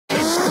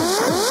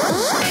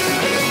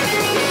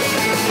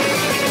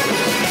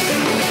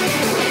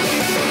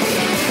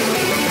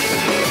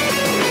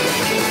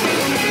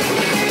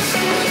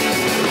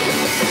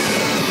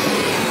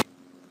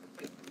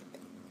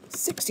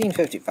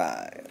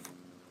1655.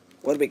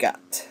 What do we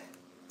got?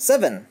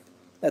 7.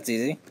 That's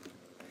easy.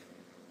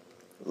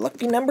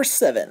 Lucky number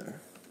 7.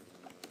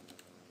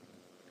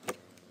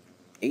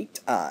 8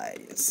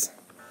 eyes.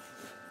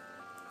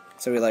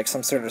 So we like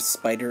some sort of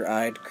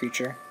spider-eyed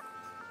creature.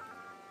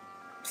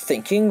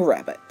 Thinking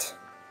Rabbit.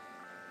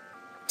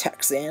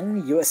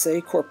 Taxan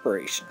USA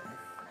Corporation.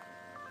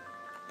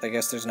 I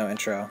guess there's no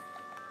intro.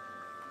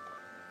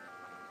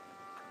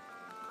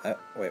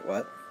 Wait,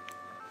 what?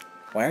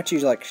 Why aren't you,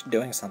 like,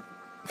 doing something?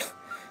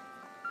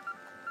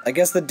 I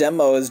guess the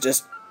demo is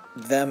just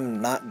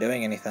them not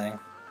doing anything.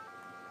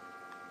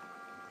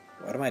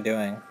 What am I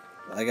doing?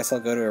 I guess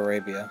I'll go to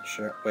Arabia.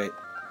 Sure. Wait.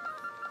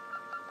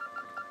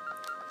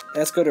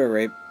 Let's go to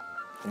Arabia.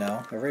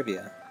 No,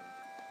 Arabia.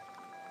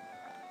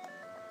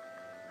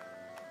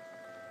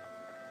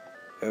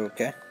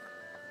 Okay.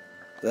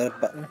 Is that a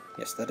button?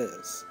 Yes, that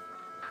is.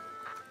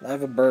 I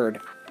have a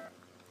bird.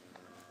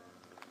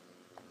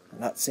 I'm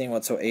not seeing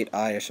what's so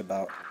 8-eye-ish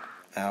about.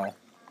 Ow.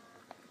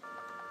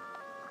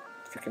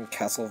 Freaking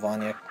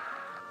Castlevania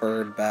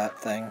bird bat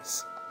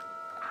things.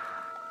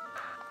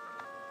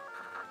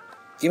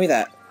 Give me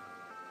that.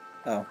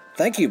 Oh,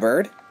 thank you,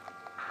 bird.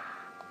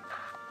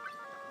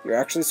 You're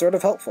actually sort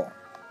of helpful.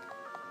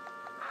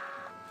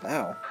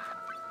 Ow.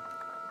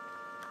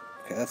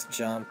 Okay, that's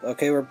jump.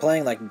 Okay, we're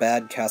playing like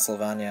bad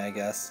Castlevania, I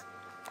guess.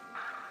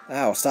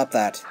 Ow, stop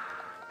that.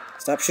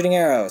 Stop shooting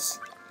arrows.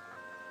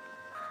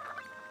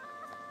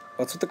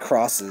 What's with the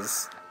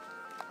crosses?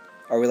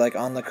 Are we like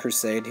on the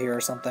crusade here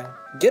or something?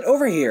 Get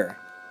over here!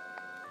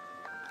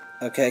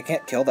 Okay, I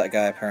can't kill that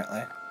guy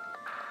apparently.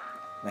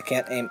 I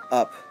can't aim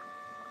up.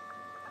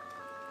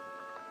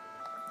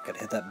 Gotta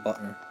hit that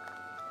button.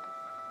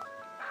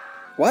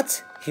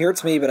 What? He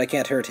hurts me, but I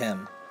can't hurt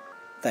him.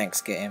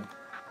 Thanks, game.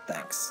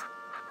 Thanks.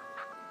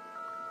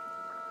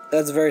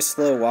 That's very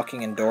slow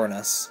walking in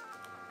Dornus.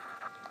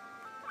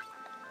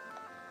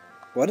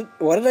 What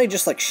did I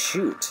just, like,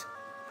 shoot?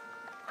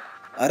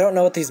 I don't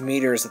know what these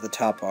meters at the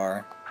top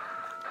are.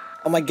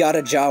 Oh my god,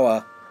 a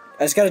Jawa.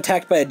 I just got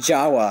attacked by a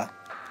Jawa.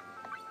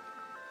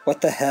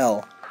 What the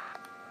hell?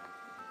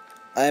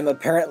 I'm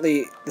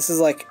apparently... This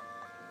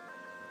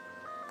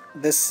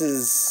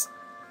is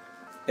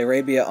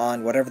Arabia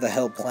on whatever the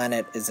hell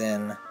planet is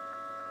in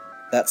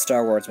that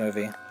Star Wars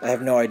movie. I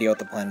have no idea what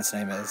the planet's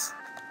name is.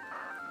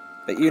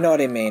 But you know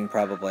what I mean,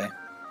 probably.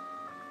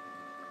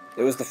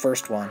 It was the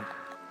first one.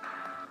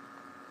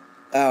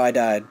 Oh, I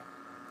died.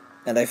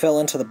 And I fell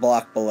into the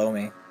block below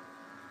me.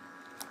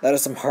 That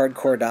is some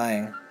hardcore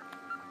dying.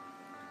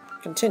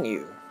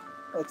 Continue.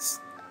 Let's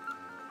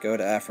go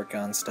to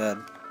Africa instead.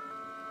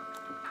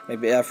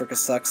 Maybe Africa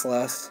sucks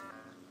less.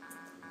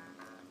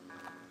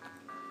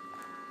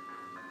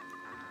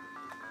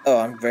 Oh,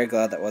 I'm very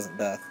glad that wasn't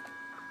death.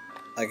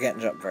 I can't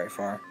jump very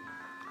far.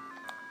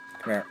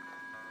 Come here.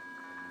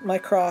 My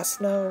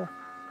cross, no.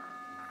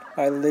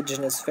 My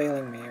religion is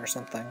failing me or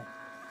something.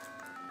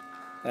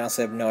 I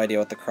also have no idea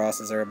what the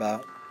crosses are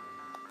about.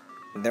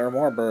 There are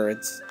more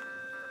birds.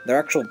 They're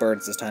actual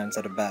birds this time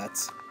instead of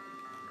bats.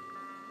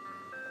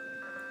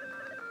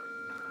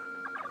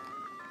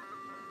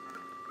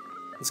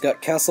 It's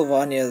got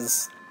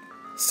Castlevania's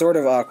sort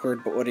of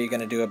awkward, but what are you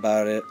going to do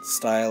about it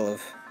style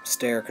of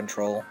stair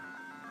control.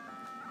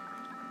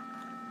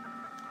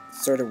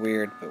 It's sort of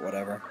weird, but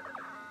whatever.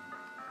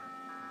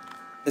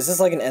 Is this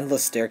like an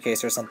endless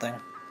staircase or something?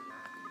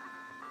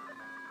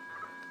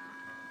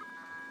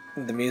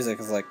 The music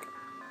is like...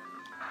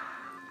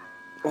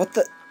 What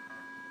the...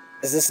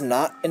 Is this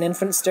not an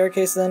infinite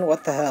staircase then?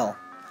 What the hell?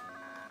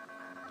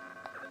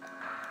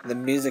 The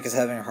music is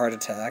having a heart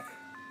attack.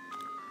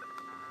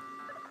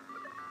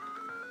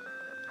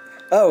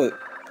 Oh!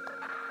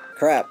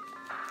 Crap.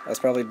 That was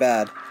probably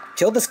bad.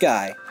 Kill this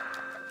guy!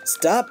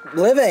 Stop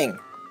living!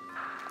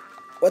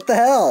 What the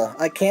hell?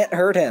 I can't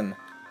hurt him.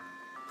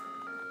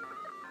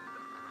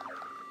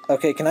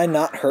 Okay, can I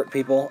not hurt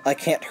people? I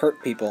can't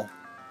hurt people.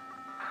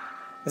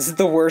 This is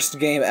the worst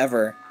game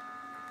ever.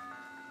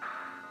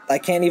 I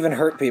can't even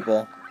hurt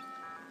people.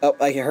 Oh,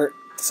 I hurt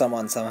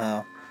someone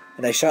somehow.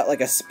 And I shot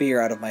like a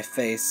spear out of my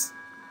face.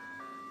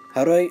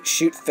 How do I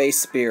shoot face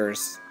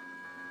spears?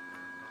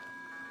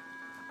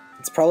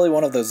 It's probably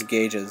one of those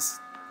gauges.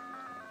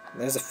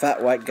 There's a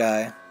fat white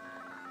guy.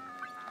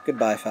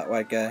 Goodbye, fat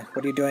white guy.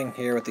 What are you doing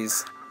here with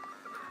these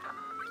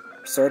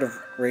sort of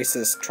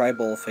racist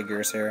tribal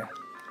figures here?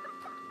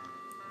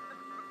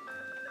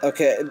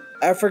 Okay,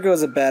 Africa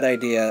was a bad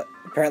idea.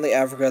 Apparently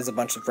Africa has a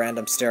bunch of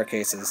random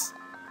staircases.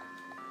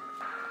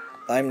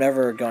 I'm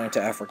never going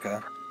to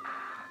Africa.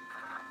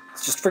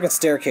 It's just freaking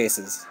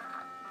staircases.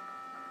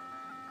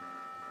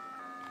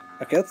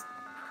 Okay, let's...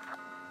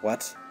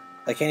 What?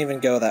 I can't even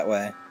go that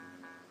way.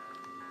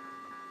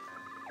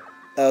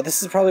 Oh,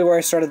 this is probably where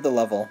I started the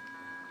level.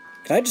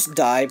 Can I just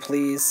die,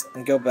 please,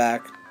 and go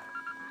back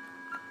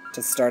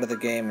to the start of the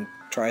game and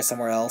try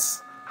somewhere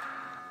else?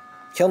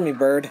 Kill me,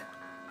 bird.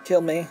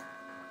 Kill me.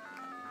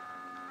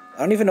 I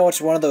don't even know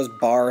which one of those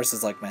bars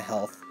is like my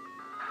health.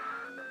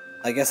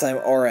 I guess I'm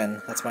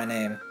Oren. That's my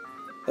name.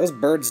 Those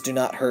birds do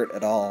not hurt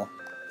at all.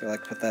 They're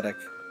like pathetic.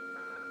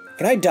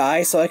 Can I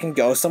die so I can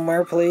go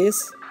somewhere,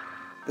 please?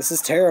 This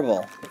is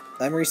terrible.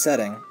 I'm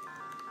resetting.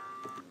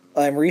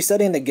 I'm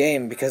resetting the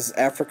game because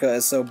Africa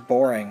is so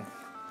boring.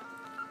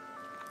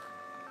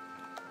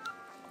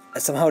 I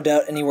somehow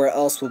doubt anywhere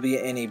else will be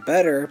any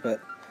better, but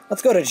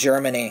let's go to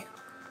Germany.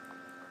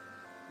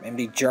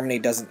 Maybe Germany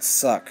doesn't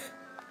suck.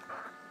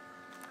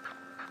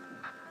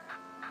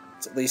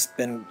 It's at least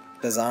been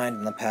designed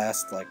in the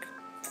past, like,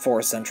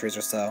 4 centuries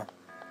or so.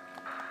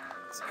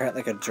 It's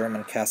apparently like a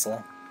German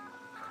castle.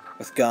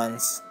 With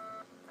guns.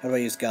 How do I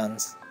use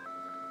guns?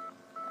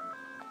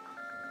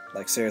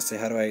 Like, seriously,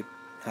 how do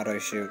I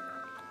shoot?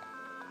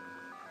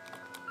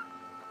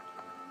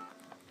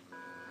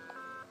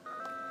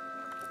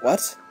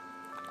 What?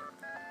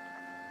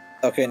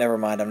 Okay, never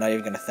mind, I'm not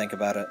even gonna think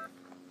about it.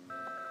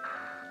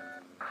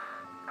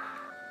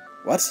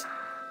 What?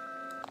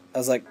 I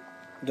was like,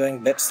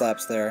 doing bitch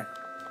slaps there.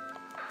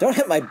 Don't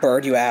hit my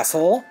bird, you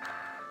asshole!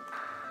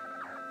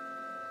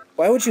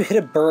 Why would you hit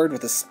a bird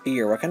with a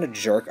spear? What kind of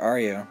jerk are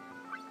you?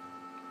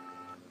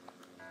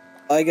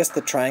 Oh, I guess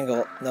the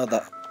triangle... No,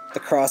 the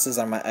crosses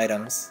are my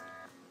items.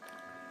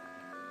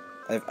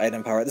 I have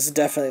item power. This is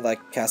definitely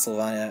like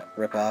Castlevania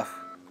ripoff.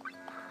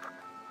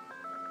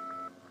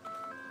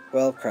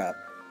 Well, crap.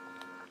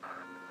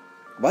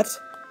 What?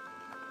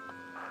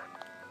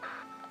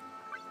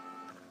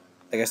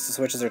 I guess the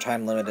switches are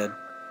time limited.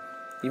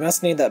 You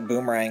must need that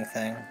boomerang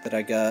thing that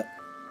I got.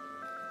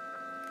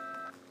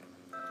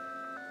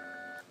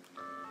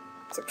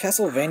 Is it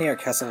Castlevania or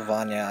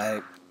Castlevania?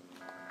 I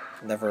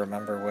never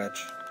remember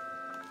which.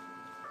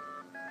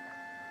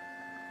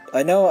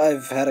 I know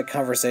I've had a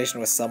conversation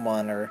with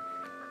someone or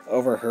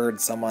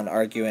overheard someone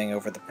arguing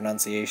over the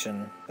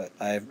pronunciation, but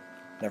I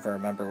never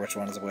remember which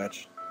one is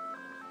which.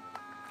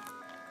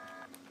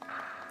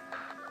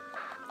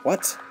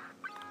 What?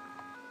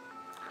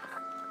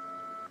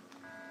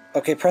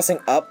 Okay, pressing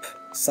up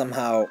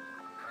somehow...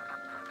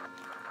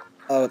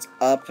 Oh, it's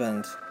up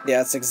and...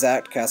 Yeah, it's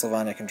exact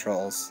Castlevania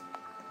controls.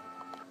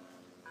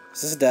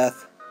 Is this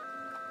death?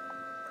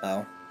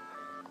 Oh.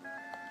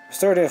 I'm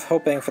sort of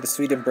hoping for the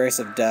sweet embrace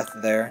of death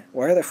there.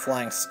 Why are there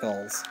flying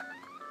skulls?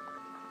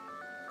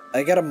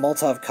 I got a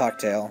Molotov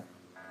cocktail.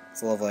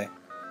 It's lovely.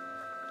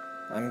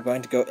 I'm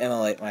going to go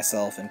immolate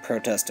myself in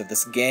protest of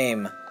this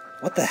game.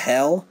 What the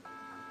hell?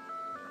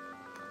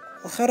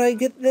 Well, how'd I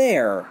get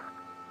there?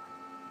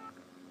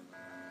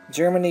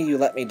 Germany, you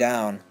let me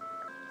down.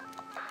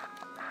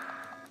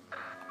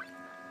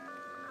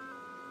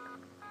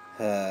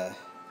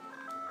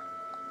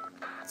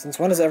 Since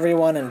when does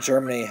everyone in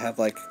Germany have,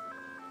 like,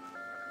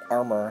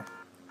 armor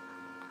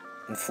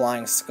and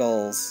flying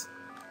skulls?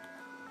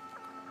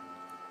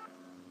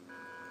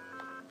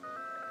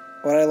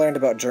 What I learned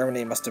about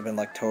Germany must have been,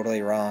 like,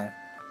 totally wrong.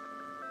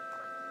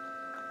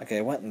 Okay,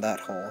 it went in that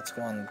hole. Let's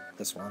go on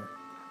this one.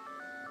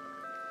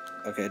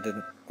 Okay, it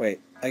didn't...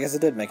 Wait, I guess it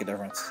did make a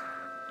difference.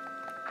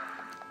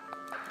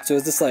 So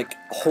is this, like,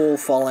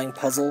 hole-falling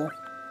puzzle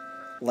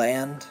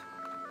land?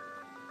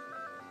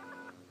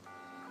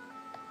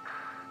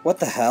 What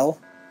the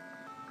hell?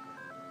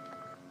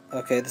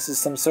 Okay, this is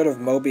some sort of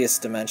Mobius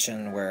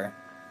dimension where...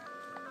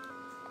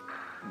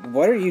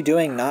 What are you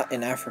doing not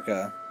in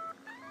Africa?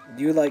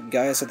 You, like,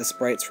 guys are the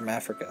sprites from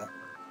Africa.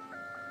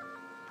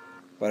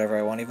 Whatever,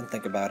 I won't even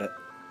think about it.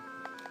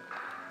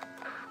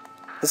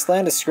 This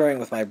land is screwing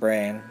with my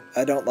brain.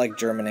 I don't like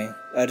Germany.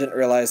 I didn't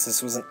realize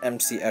this was an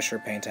M.C.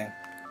 Escher painting.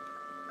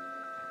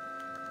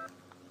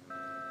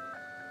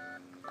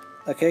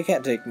 Okay, I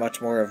can't take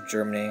much more of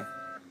Germany.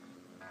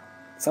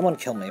 Someone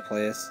kill me,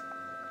 please.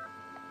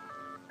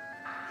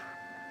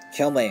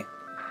 Kill me.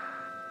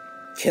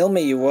 Kill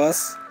me, you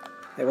wuss!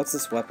 Hey, what's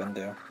this weapon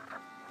do?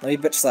 Let me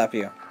bitch slap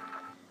you.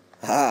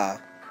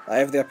 Ha! I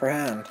have the upper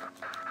hand.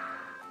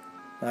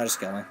 No, just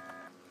kill me.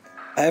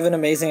 I have an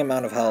amazing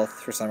amount of health,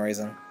 for some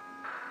reason.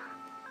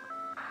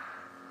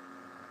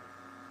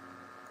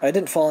 I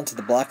didn't fall into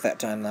the block that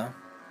time, though.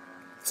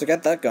 So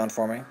get that going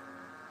for me.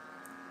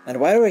 And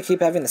why do I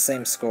keep having the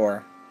same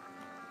score?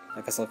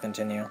 I guess I'll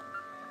continue.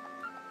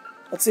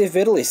 Let's see if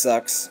Italy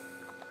sucks.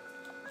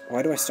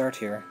 Why do I start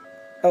here?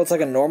 Oh, it's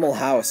like a normal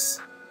house.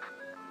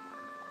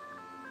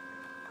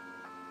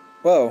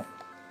 Whoa.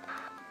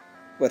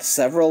 With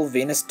several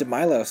Venus de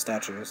Milo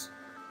statues.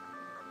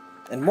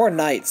 And more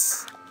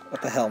knights.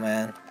 What the hell,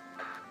 man?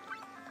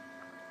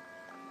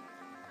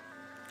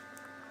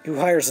 Who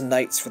hires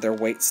knights for their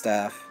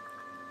waitstaff?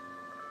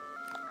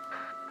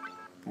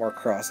 More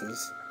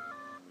crosses.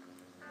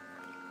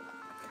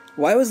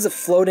 Why was the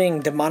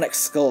floating demonic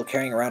skull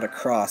carrying around a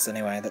cross,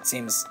 anyway? That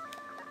seems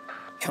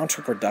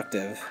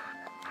counterproductive.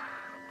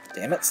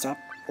 Damn it, stop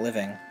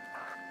living.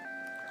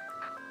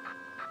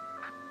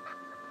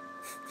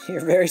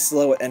 You're very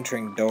slow at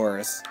entering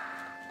doors,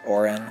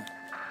 Orin.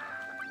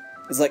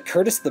 Is like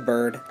Curtis the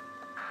bird.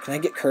 Can I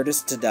get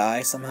Curtis to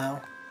die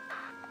somehow?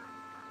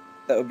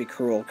 That would be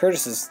cruel.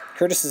 Curtis is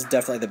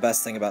definitely the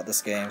best thing about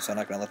this game, so I'm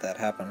not gonna let that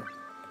happen.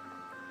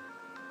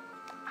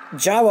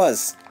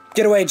 Jawas!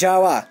 Get away,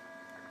 Jawa!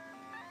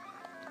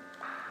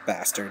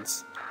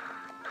 Bastards.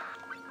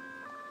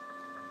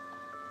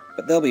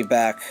 But they'll be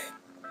back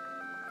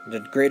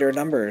Did greater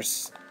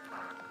numbers.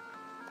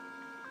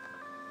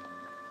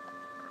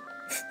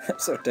 I'm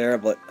so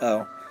terrible at...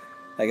 Oh.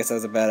 I guess that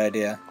was a bad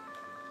idea.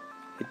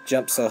 He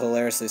jumped so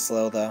hilariously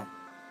slow, though.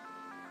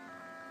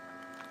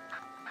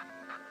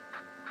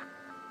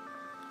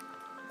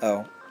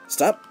 Oh.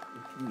 Stop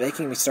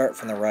making me start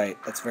from the right.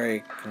 That's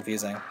very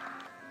confusing.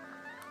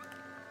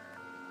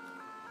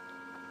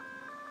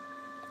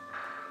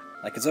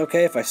 Like, it's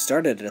okay if I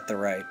started at the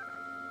right.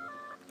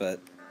 But...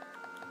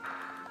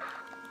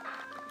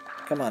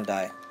 Come on,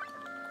 die.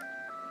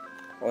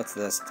 What's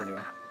this do?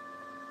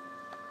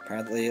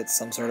 Apparently it's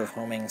some sort of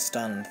homing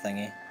stun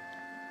thingy.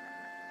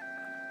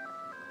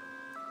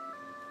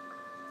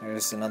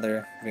 There's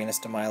another Venus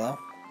de Milo.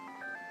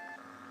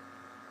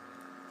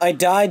 I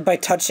died by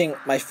touching...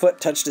 My foot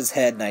touched his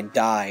head and I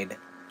died.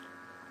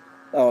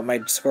 Oh,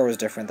 my score was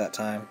different that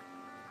time.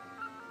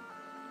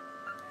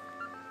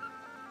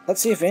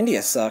 Let's see if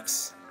India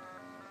sucks.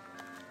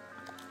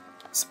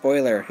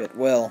 Spoiler, it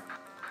will.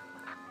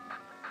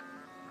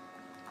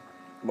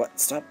 What?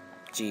 Stop.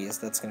 Jeez,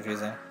 that's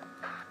confusing.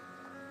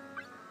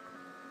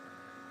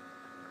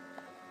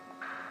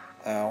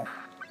 Oh.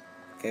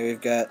 Okay,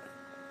 we've got...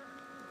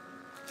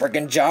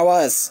 Frickin'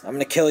 Jawas! I'm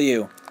gonna kill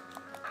you.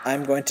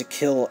 I'm going to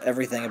kill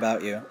everything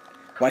about you.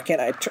 Why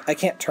can't I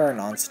can't turn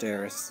on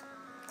stairs.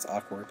 It's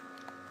awkward.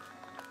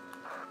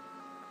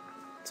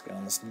 Let's go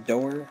on this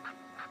door.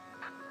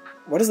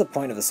 What is the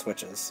point of the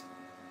switches?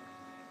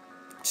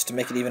 Just to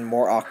make it even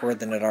more awkward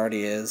than it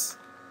already is.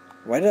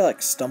 Why did I,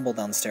 like, stumble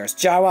down the stairs?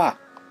 Jawa!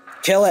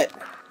 Kill it!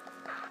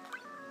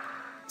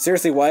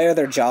 Seriously, why are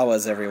there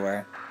Jawas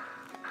everywhere?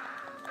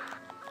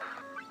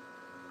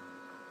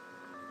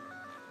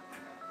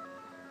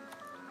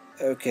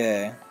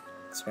 Okay.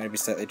 It's going to be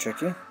slightly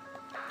tricky.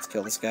 Let's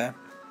kill this guy.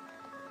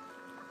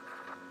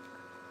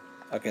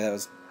 Okay,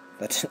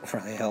 that didn't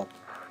really help.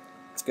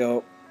 Let's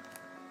go.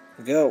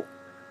 Go.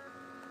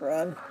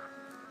 Run.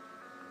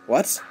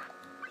 What?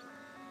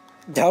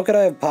 How could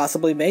I have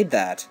possibly made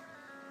that?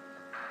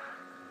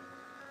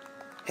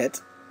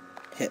 Hit.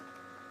 Hit.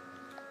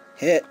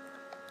 Hit.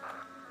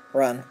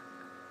 Run.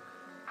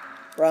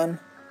 Run.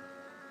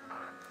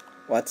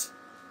 What?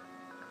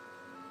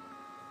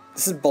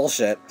 This is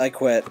bullshit. I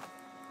quit.